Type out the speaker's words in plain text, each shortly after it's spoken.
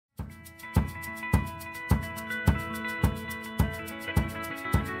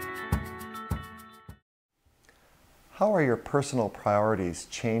How are your personal priorities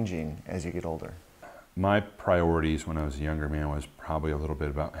changing as you get older? My priorities when I was a younger man was probably a little bit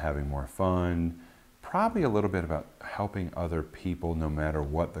about having more fun, probably a little bit about helping other people no matter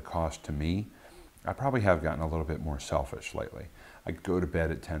what the cost to me. I probably have gotten a little bit more selfish lately. I go to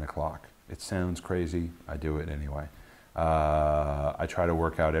bed at 10 o'clock. It sounds crazy, I do it anyway. I try to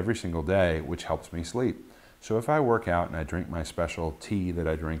work out every single day, which helps me sleep. So if I work out and I drink my special tea that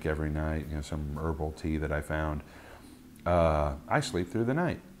I drink every night, some herbal tea that I found, I sleep through the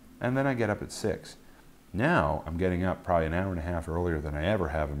night. And then I get up at 6. Now I'm getting up probably an hour and a half earlier than I ever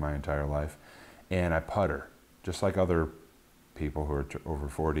have in my entire life, and I putter, just like other people who are over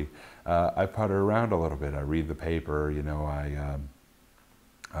 40. I putter around a little bit. I read the paper.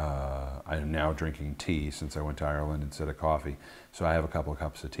 I'm now drinking tea since I went to Ireland instead of coffee. So I have a couple of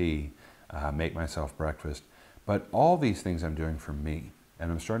cups of tea, make myself breakfast. But all these things I'm doing for me,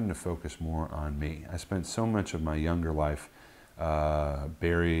 and I'm starting to focus more on me. I spent so much of my younger life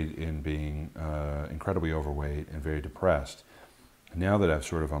buried in being incredibly overweight and very depressed. Now that I've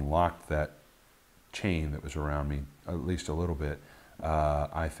sort of unlocked that chain that was around me, at least a little bit,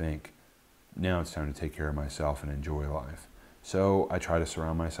 I think now it's time to take care of myself and enjoy life. So I try to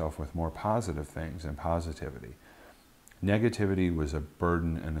surround myself with more positive things and positivity. Negativity was a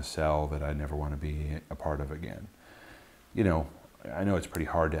burden and a cell that I never want to be a part of again. I know it's pretty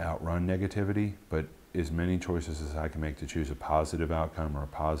hard to outrun negativity, but as many choices as I can make to choose a positive outcome or a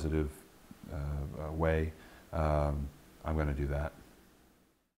positive way, I'm going to do that.